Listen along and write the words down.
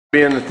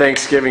Being the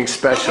Thanksgiving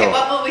special. Okay,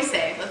 what will we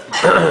say? Let's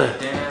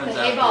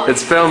pause.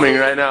 It's filming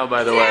right now,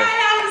 by the way.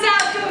 Dan's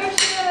outdoor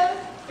show.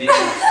 It's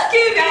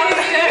the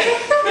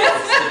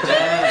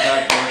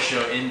Dan's Outdoor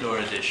Show Indoor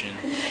Edition.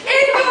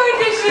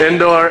 Indoor edition.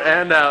 Indoor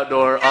and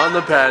outdoor, on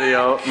the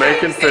patio,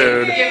 making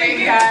food.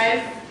 Thanksgiving,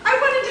 guys. I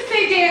wanted to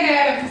say Dan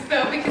Adams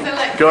though because I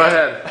like. Go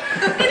ahead.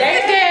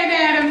 Dan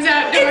Adams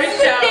outdoor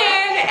show.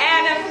 Dan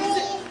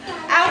Adams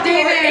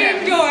outdoor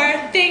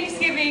indoor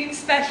Thanksgiving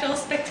special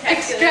spectacular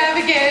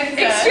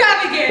Extravaganza.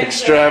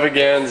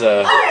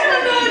 Extravaganza.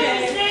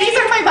 These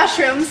are my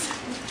mushrooms.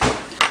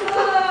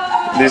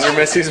 These are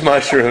Missy's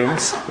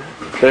mushrooms.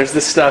 There's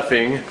the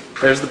stuffing.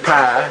 There's the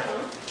pie.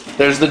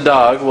 There's the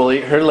dog. We'll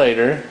eat her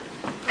later.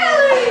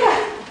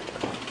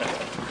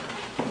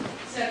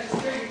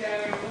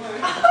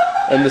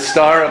 And the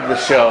star of the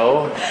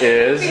show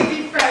is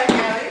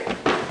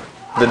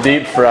the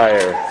deep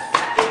fryer.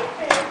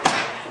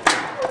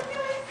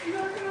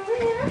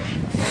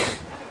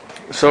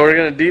 So we're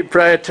going to deep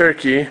fry a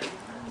turkey,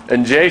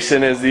 and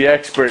Jason is the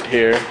expert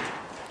here.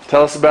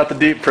 Tell us about the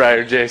deep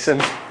fryer, Jason.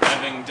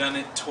 Having done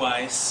it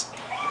twice,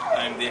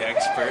 I'm the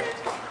expert.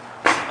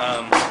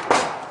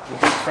 The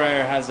deep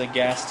fryer has a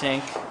gas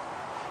tank,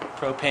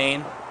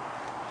 propane.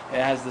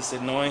 It has this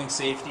annoying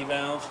safety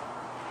valve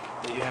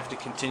that you have to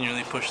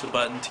continually push the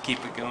button to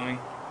keep it going,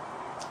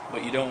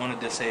 but you don't want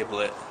to disable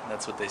it.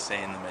 That's what they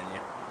say in the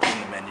menu.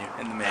 In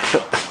the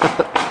manual.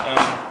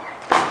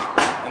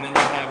 And then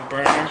you have a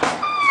burner,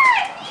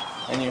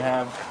 and you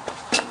have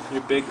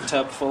your big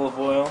tub full of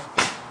oil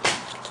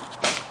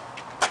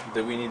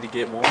that we need to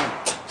get warm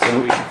so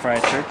that we can fry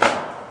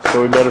turkey.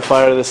 So we better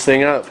fire this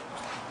thing up.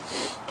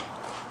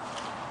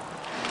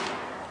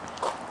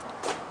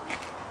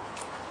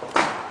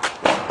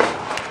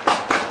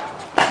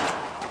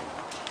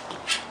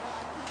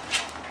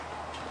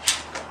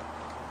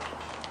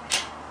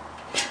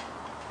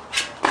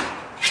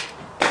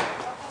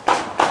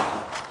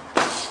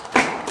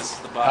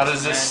 How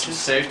does this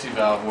safety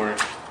valve work?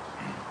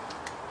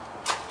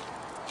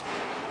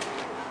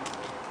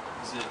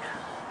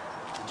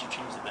 Did you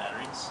change the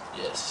batteries?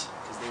 Yes.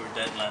 Because they were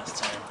dead last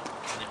time,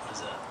 and it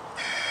was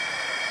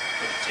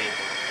put a tape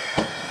over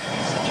there.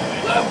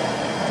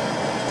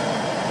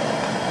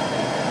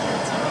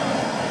 It's on.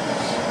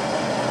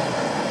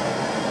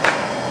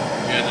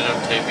 You ended up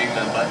taping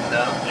that button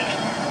down?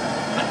 Yeah.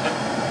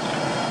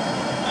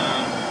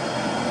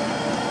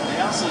 They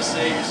also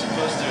say you're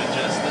supposed to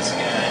adjust this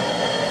guy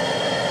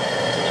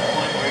to the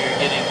point where you're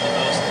getting the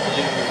most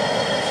blue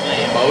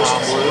flame Most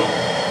possible. blue?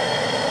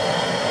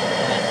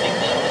 And I think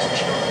that was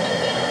shortened it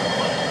down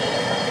quite a bit.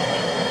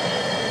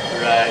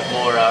 Right,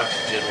 more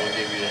oxygen will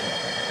give you.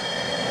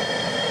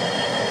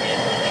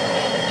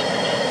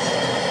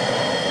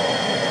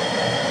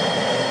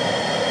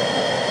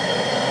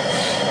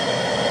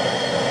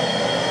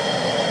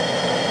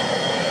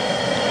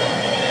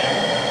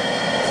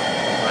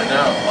 I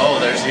know. Oh,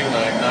 there's even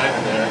an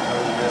igniter there. I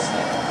totally missed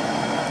that.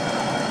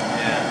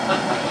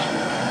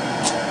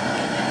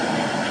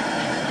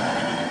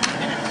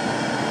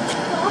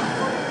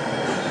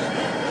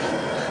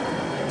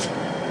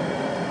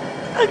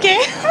 Okay.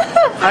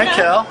 Hi,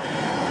 Kel.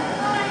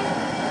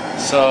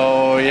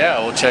 So, yeah,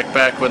 we'll check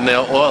back when the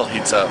oil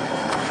heats up.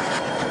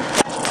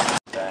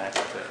 Back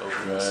to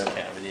open this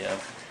cavity up.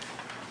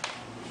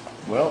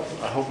 Well,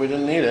 I hope we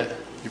didn't need it.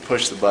 You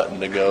push the button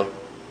to go.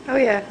 Oh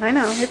yeah, I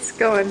know. It's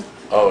going.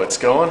 Oh, it's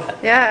going?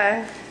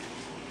 Yeah.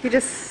 You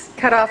just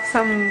cut off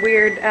some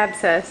weird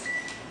abscess.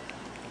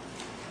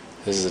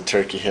 This is a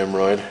turkey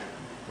hemorrhoid.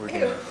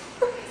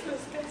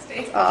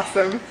 It's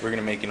awesome. We're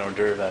gonna make an hors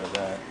d'oeuvre out of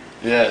that.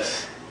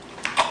 Yes.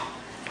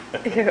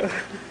 Ew.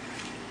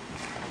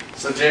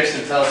 So,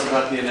 Jason, tell us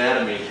about the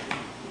anatomy.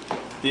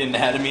 The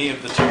anatomy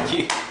of the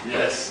turkey.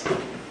 Yes.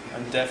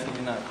 I'm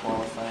definitely not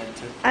qualified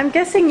to. I'm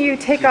guessing you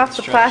take Give off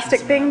the instructions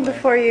plastic in thing that way.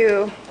 before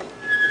you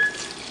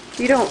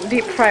don't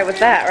deep fry with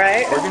that,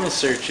 right? We're gonna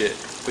search it,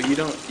 but you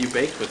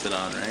bake with it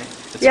on, right?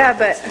 That's Yeah,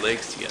 what holds but- the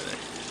legs together.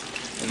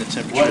 And the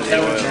temperature What of the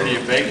temperature oil. do you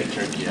bake a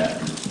turkey at?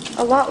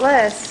 A lot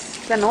less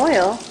than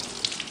oil,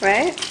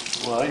 right?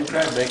 Well, you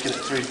probably bake it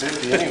at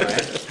 350 anyway.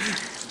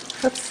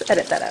 Let's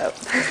edit that out.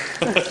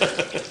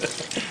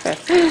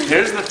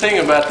 Here's the thing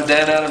about the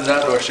Dan Adams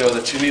Outdoor Show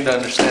that you need to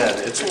understand.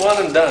 It's one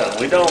and done.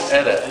 We don't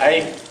edit.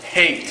 I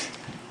hate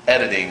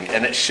editing,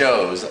 and it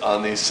shows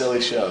on these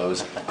silly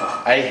shows.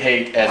 I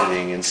hate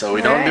editing, and so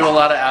we don't do a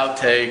lot of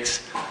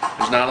outtakes.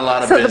 There's not a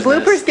lot of So business. the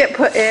bloopers get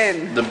put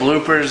in. The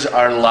bloopers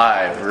are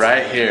live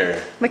right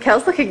here.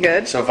 Mikkel's looking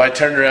good. So if I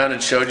turned around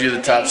and showed you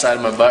the top side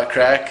of my butt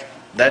crack,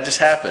 that just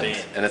happened,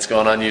 and it's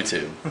going on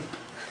YouTube.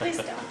 Please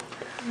don't.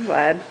 I'm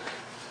glad.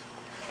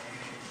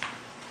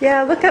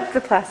 Yeah, look up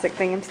the plastic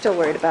thing. I'm still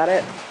worried about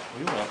it.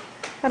 We will.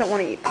 I don't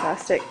want to eat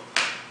plastic.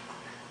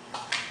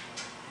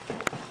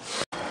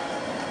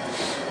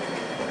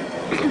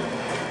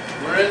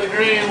 We're in the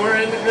green, we're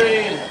in the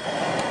green.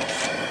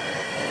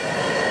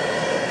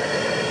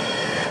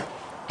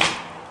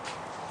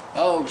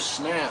 Oh,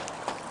 snap.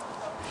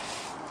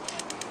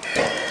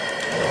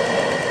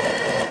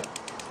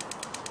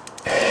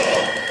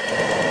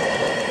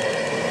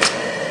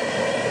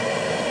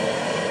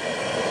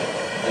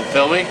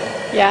 Filming?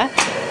 Yeah?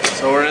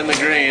 So we're in the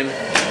green.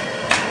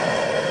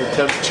 The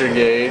temperature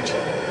gauge.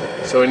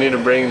 So we need to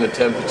bring the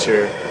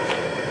temperature.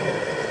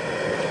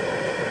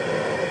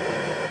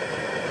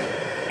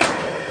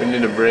 We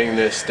need to bring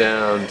this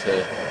down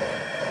to...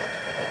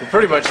 We're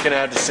pretty much going to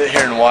have to sit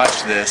here and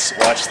watch this.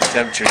 Watch the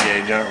temperature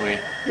gauge, aren't we?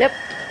 Yep.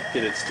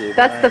 Get it stabilized.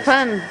 That's the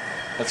fun.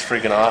 That's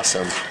freaking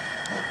awesome.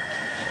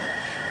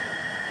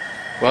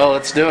 Well,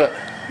 let's do it.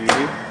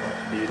 Beauty.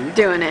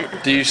 Doing it.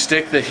 Do you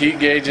stick the heat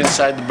gauge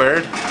inside the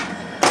bird?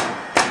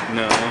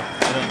 No,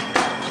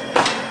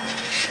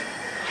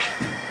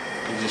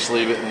 You just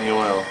leave it in the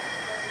oil.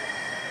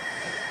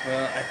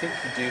 well, I think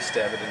you do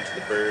stab it into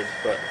the bird,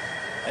 but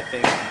I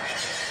think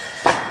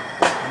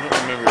I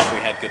don't remember if we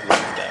had good luck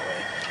that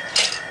way.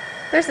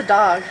 There's a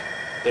dog.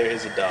 There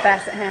is a dog.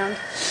 Basset hound.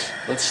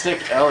 Let's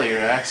stick Ellie or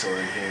Axel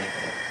in here.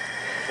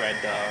 Fried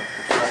dog.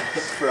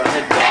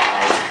 Fried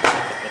dog.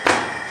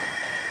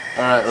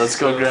 Alright, let's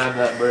go grab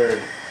that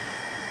bird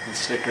and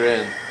stick her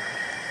in.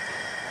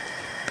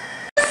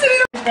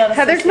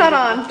 Heather's not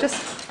on,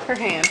 just her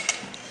hand.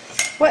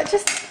 What,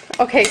 just...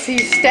 Okay, so you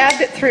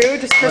stabbed it through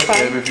just for Look,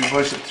 babe, fun. if you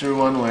push it through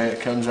one way, it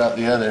comes out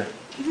the other.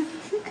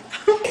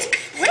 I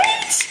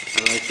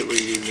like that we're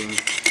using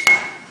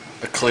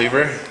A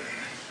cleaver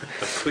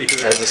a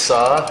cleaver as a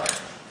saw.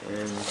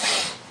 and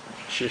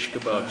shish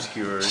kebab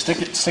skewers.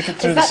 Stick it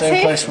through the that same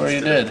safe? place where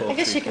you did. I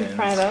guess you can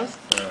fry those.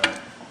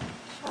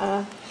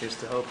 Here's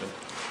to hoping.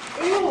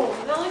 Ew,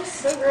 that looks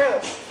so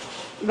gross.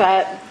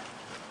 That...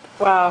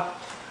 Wow.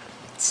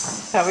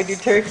 That's how we do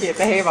turkey at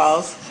the hay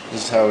balls.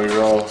 This is how we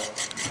roll.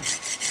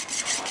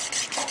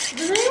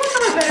 Does anyone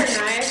have a better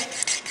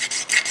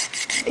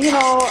knife? You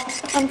know,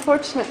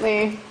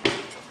 unfortunately...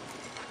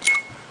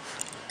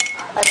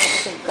 I don't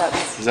think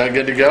that's... Is that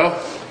good to go?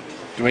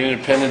 Do we need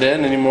to pin it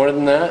in any more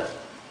than that?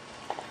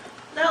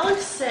 That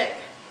looks sick.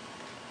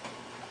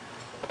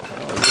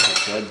 Oh,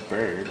 it's a dead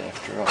bird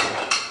after all.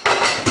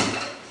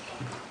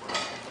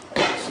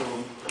 So,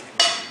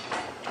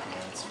 yeah,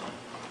 that's fine.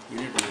 We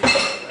didn't really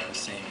have the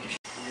same issue.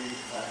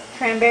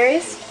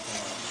 Cranberries?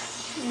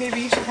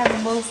 Maybe you should have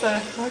a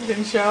Melissa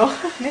Ogden show.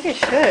 Maybe I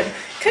should.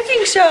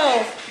 Cooking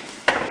show!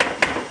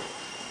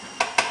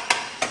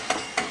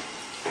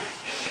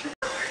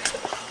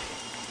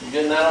 You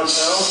getting that on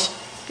film?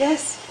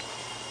 Yes.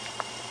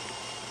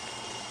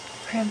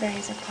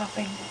 Cranberries are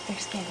popping their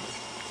skins.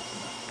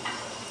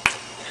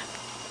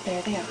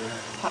 There they are.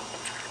 Pop.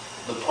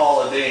 The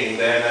Paula Deen,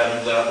 Dan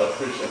Adams out of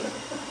prison.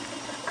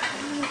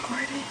 I'm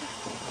recording.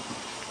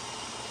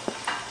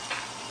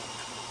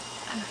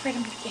 I'm afraid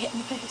I'm gonna get hit in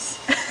the face.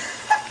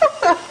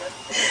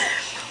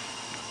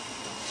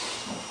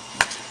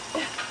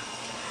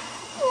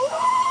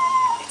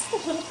 It's the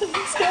little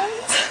things,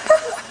 guys.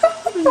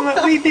 This is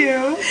what we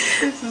do.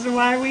 This is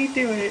why we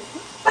do it.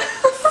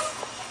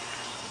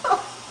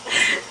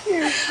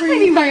 I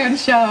need my own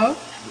show.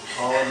 The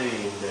Paula Deen,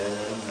 Dan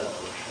Adams out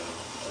show.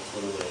 That's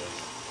what it is.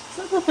 Is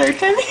that the third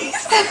time?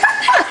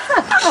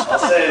 I'll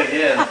say it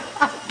again.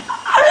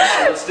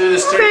 Let's do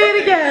this turkey. Say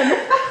it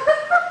again.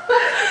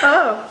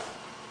 Oh.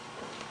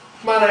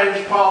 My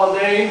name's Paula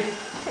Deen.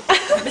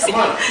 Missy,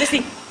 Come on.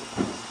 Missy.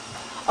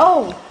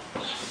 Oh.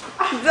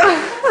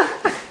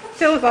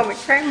 Still was on the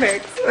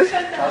cranberries. How's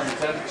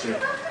the temperature?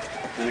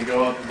 Did it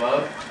go up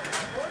above?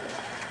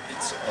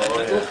 It's a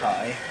little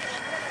high.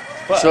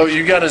 But So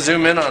you got to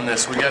zoom in on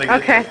this. We got to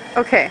get. Okay,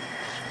 okay.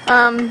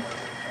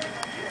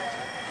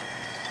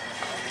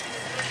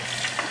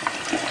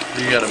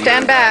 You got to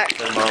Stand back.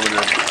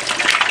 Thermometer.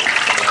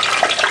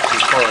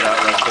 Just pull it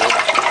out real quick.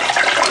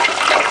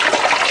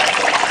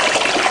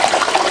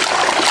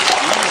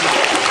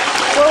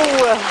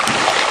 Whoa.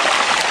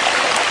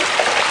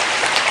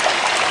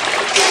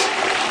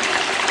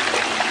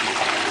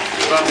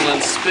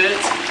 Bubbling spit.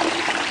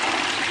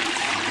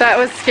 That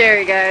was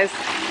scary, guys.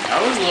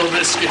 I was a little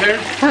bit scared.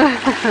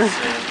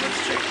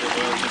 let's check the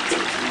oil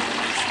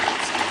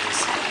temperature.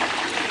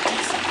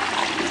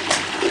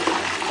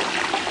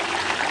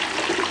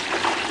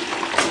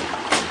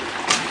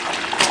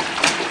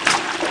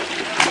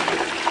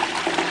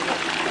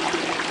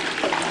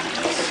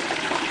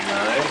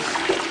 Nice.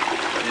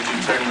 Did you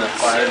turn the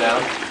fire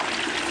down?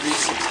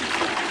 360.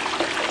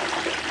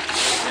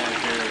 Yeah,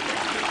 very good.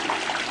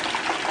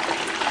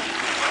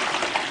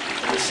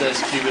 It says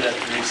keep it at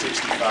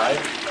 365.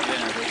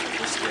 Yeah,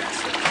 this gas.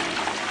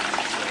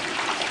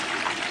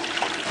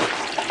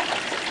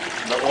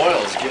 The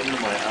oil's getting to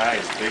my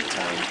eyes big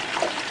time.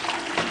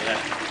 Yeah.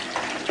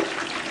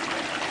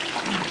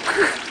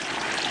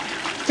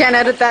 Can't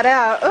edit that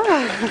out. Ugh.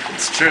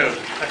 It's true.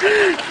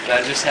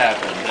 That just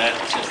happened. That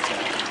just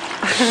happened.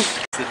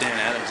 It's the Dan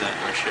Adams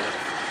Outdoor Show.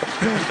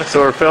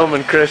 So we're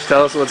filming. Chris,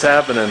 tell us what's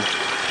happening.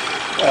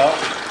 Well,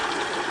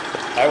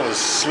 I was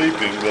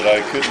sleeping, but I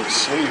couldn't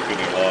sleep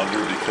any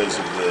longer because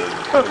of the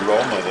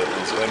aroma that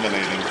was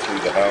emanating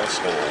through the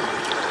household.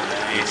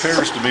 It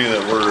appears to me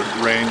that we're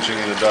ranging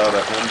in about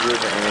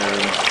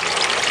 125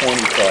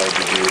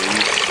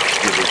 degrees,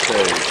 give or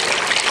take.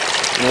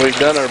 And we've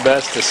done our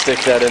best to stick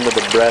that into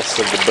the breast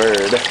of the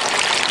bird.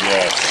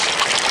 Yes.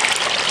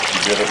 you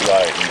get it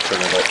right. You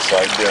turn it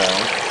upside down.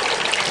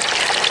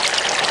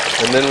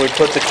 And then we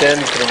put the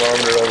candy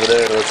thermometer over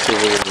there. Let's see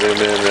if we can zoom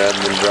in rather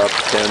than drop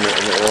the camera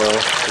in the oil.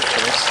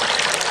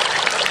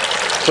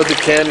 Put the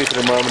candy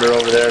thermometer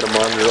over there to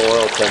monitor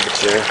oil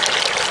temperature.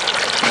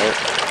 Right.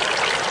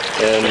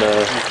 And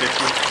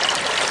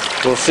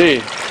we'll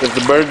see. If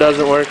the bird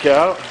doesn't work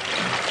out,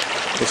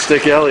 we'll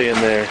stick Ellie in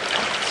there. Ooh,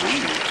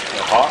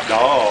 a hot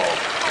dog.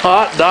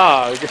 Hot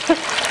dog.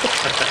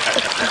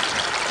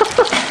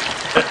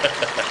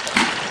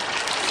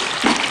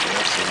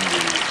 Yes,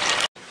 indeed.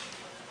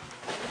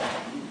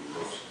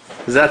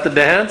 Is that the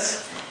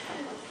dance?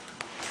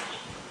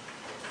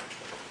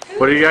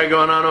 What do you got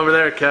going on over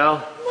there,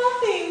 Cal?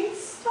 Nothing.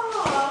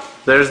 Stop.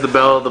 There's the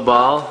belle of the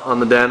ball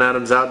on the Dan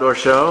Adams Outdoor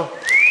Show.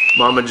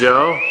 Mama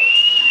Joe,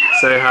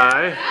 say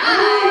hi.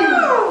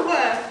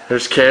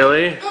 There's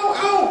Kaylee.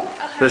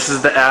 This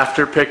is the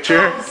after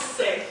picture.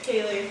 Sick,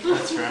 Kaylee.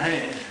 That's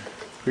right.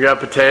 We got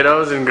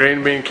potatoes and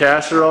green bean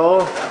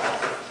casserole.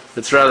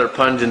 It's rather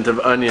pungent of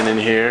onion in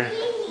here.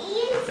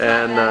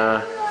 And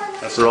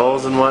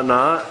rolls and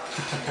whatnot.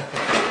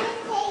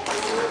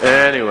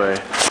 Anyway.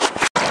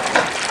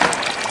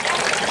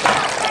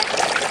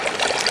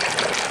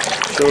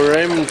 So we're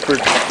aiming for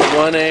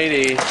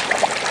 180.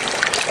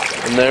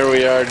 And there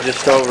we are,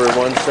 just over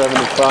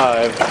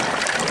 175.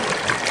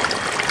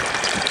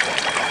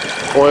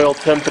 Oil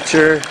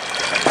temperature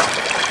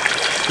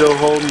still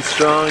holding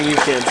strong. You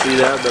can't see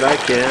that, but I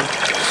can.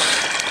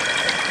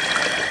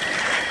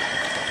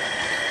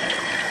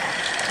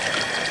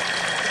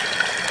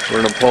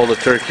 We're gonna pull the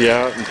turkey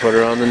out and put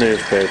her on the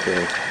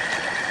newspaper.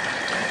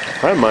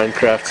 Hi,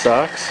 Minecraft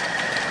socks.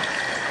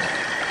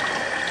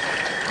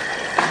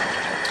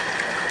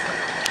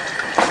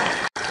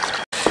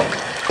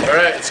 All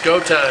right, it's go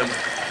time.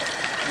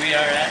 We are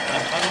at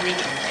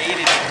 180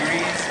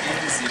 degrees in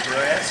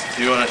Zebrest.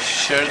 Do you want to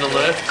share the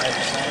lift?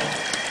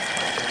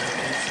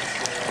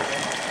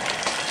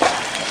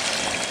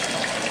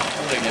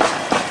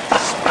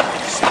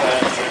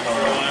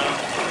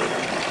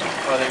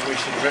 I think we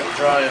should rip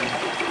dry him.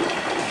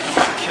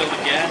 Kill the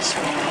gas.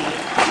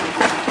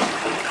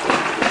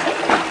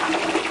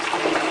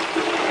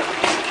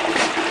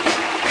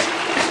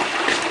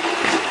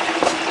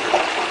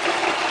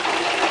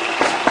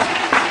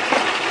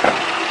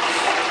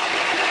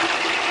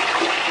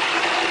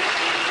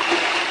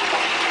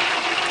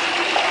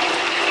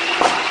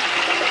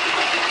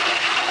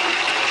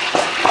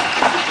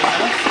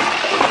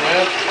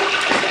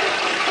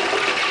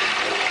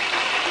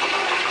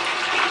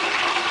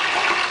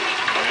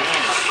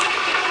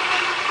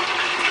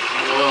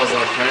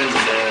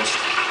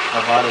 How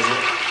hot is it?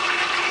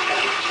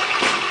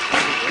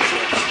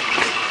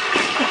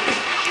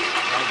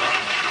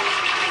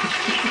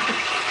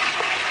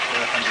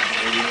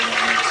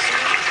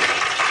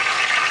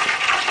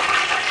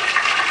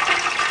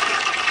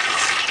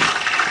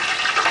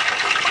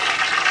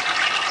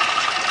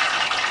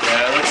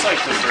 Yeah, it looks like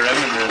the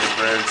perimeter of the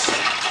bird's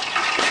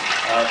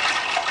up.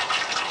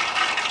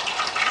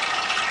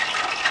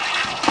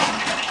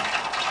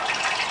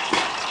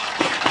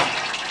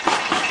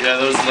 Yeah,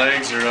 those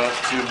legs are up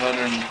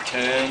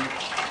 210.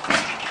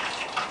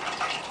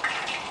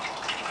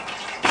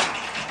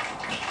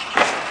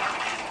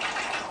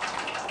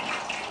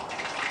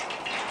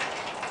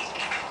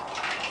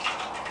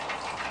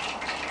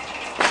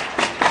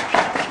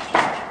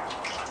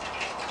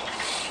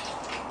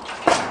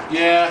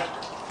 Yeah,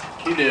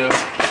 you do.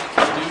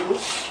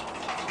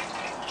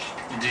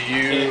 Do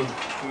you?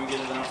 Can we get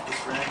it off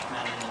this rack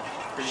now?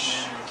 Pretty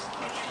manners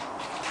question.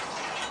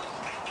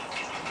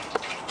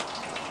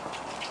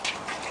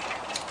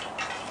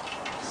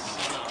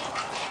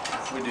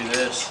 If we do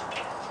this, is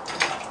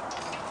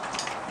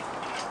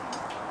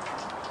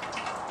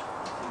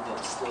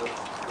that still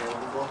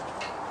available?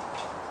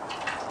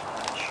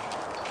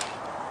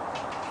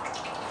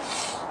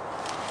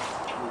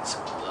 Need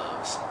some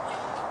gloves.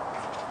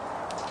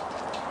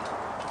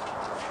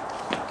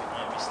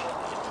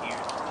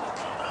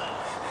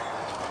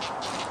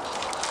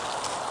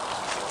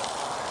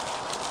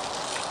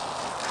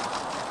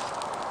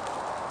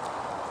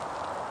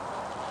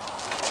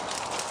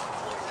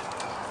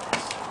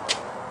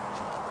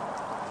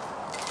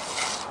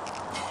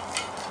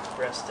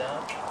 Rest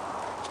up.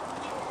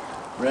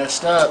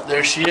 Rest up,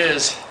 there she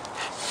is.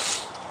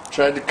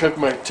 Tried to cook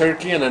my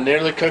turkey and I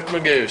nearly cooked my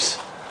goose.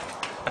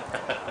 I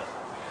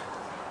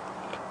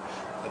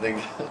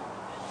think.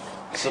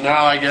 So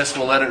now I guess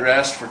we'll let it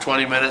rest for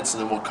 20 minutes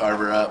and then we'll carve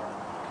her up.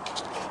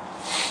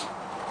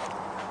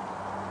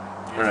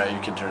 Alright, you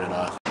can turn it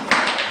off.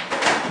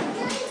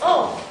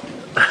 Oh.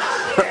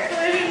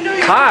 I didn't know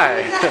you Hi!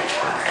 were doing that.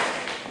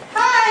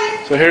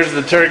 Hi. So here's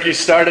the turkey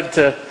started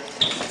to.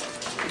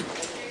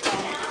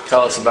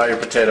 Tell us about your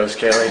potatoes,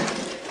 Kaylee.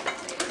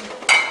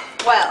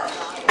 Well.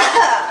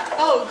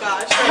 Oh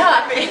gosh.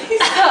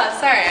 Oh,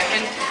 sorry,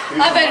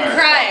 I've been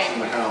crying.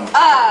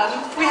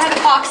 We had a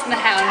fox and the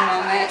hound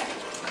moment.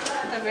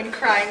 I've been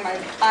crying my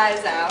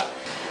eyes out.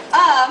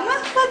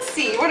 Let's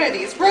see, what are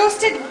these?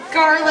 Roasted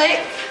garlic.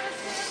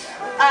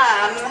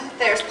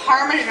 There's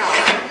Parmesan.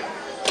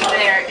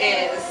 There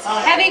is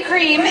heavy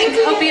cream and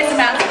copious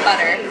amounts of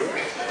butter.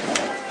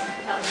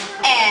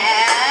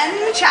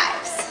 And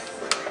chives.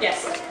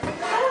 Yes.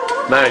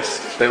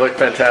 Nice. They look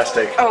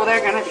fantastic. Oh,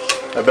 they're gonna be.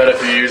 I bet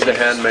if you used a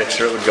hand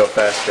mixer, it would go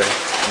faster.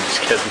 I'm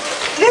just kidding.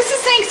 This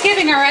is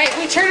Thanksgiving, all right?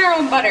 We turn our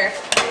own butter.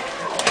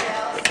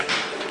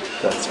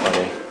 That's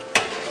funny.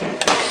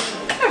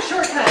 A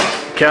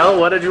shortcut. Cal,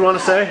 what did you want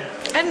to say?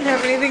 I didn't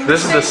have anything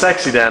This is the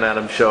Sexy Dan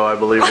Adams show, I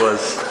believe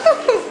was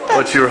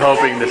what you were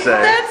hoping to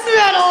say. That's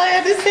about all I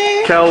had to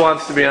say. Cal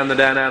wants to be on the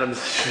Dan Adams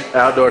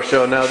outdoor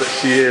show now that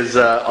she is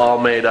all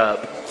made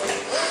up.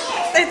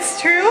 It's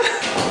true.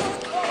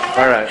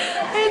 All right.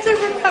 I had to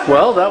recover.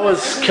 Well, that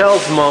was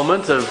Kel's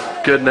moment of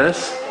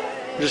goodness.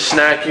 Just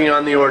snacking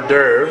on the hors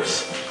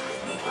d'oeuvres.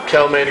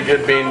 Kel made a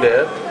good bean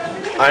dip.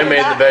 I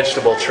made the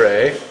vegetable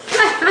tray.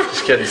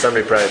 Just kidding,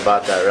 somebody probably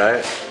bought that,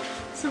 right?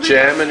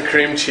 Jam and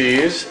cream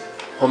cheese,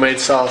 homemade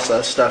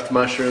salsa, stuffed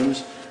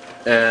mushrooms,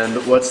 and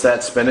what's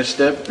that, spinach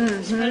dip?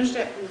 Spinach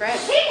dip and bread.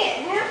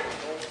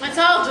 It's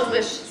all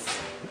delicious.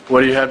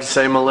 What do you have to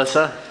say,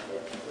 Melissa?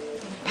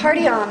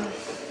 Party on.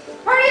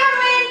 Party on,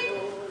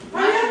 Wayne!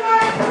 Party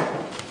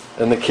on,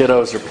 And the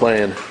kiddos are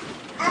playing.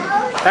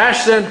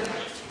 Ashton!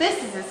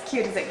 This is as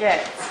cute as it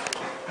gets.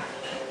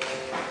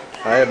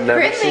 I have never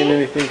Brittany. seen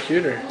anything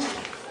cuter.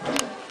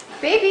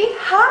 Baby,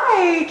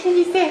 hi. Can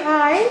you say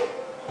hi?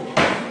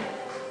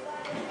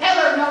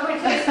 Hello, nobody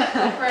takes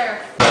the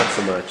prayer. Not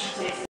so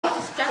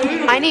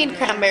much. I need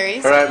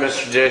cranberries. All right,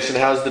 Mr. Jason,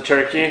 how's the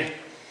turkey?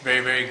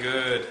 Very, very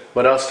good.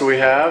 What else do we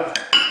have?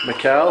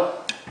 Mikkel?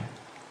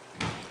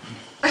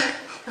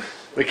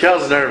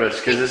 Mikkel's nervous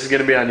because this is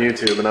going to be on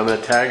YouTube and I'm going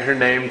to tag her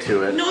name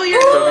to it. No,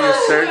 you're So if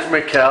you search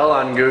Mikkel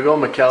on Google,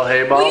 Mikkel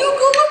Hayball, Will you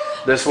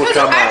Google? this will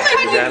come up. I've The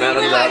tried to Dan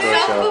Adams Google Outdoor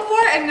myself Show.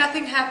 before and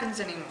nothing happens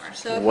anymore.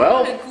 So if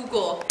Well. you want to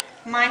Google.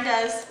 Mine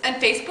does. And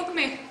Facebook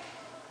me.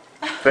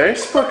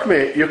 Facebook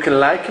me. You can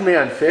like me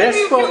on You can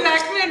Facebook.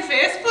 like me on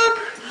Facebook.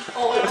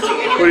 Oh, I don't think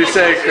anyone What do you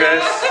say,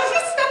 Chris?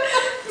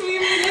 Me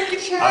and my Lucky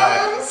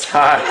Charms.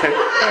 Hi.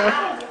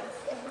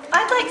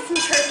 I'd like some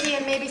turkey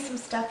and maybe some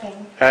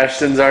stuffing.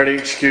 Ashton's already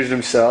excused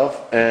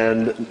himself,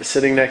 and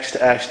sitting next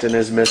to Ashton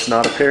is Miss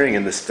not appearing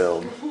in this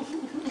film.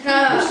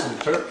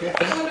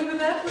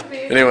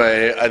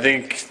 Anyway, I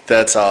think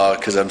that's all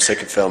because I'm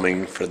sick of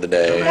filming for the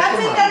day. That's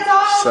it, that's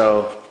all.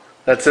 So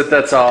that's it,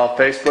 that's all.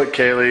 Facebook,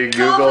 Kaylee,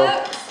 Google,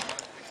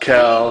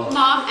 Kel.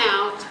 Mom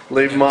out.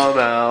 Leave mom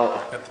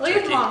out.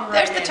 Leave mom.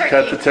 There's the turkey.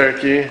 Cut the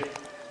turkey.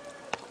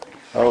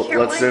 Oh,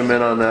 let's zoom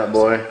in on that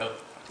boy.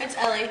 It's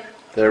Ellie.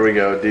 There we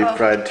go. Deep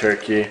fried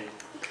turkey.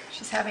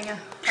 She's having a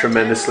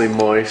Tremendously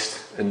moist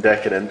and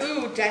decadent.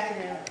 Ooh,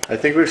 decadent. I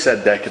think we've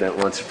said decadent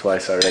once or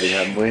twice already,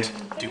 haven't we?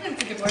 That's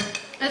a good word.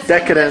 That's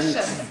Decadent.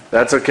 delicious.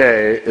 That's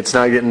okay. It's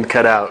not getting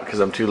cut out because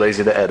I'm too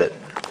lazy to edit.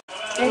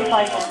 big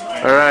like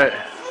it. All right.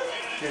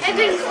 And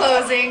in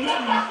closing. La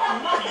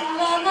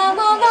la la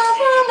la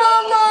la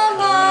la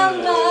la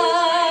la.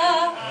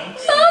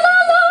 La la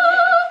la.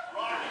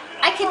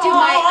 I could do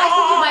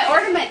my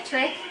ornament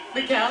trick.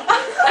 Miguel.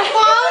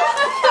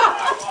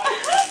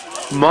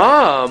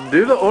 Mom,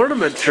 do the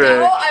ornament trick.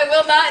 No, I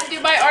will not do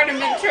my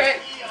ornament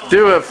trick.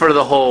 Do it for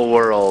the whole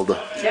world. No,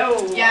 I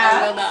will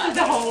Yeah. not.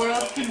 The whole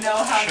world can know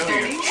how Show your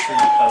dirty. true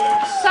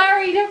colors.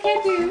 Sorry, no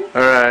can do.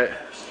 All right.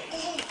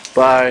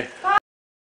 Bye. Bye.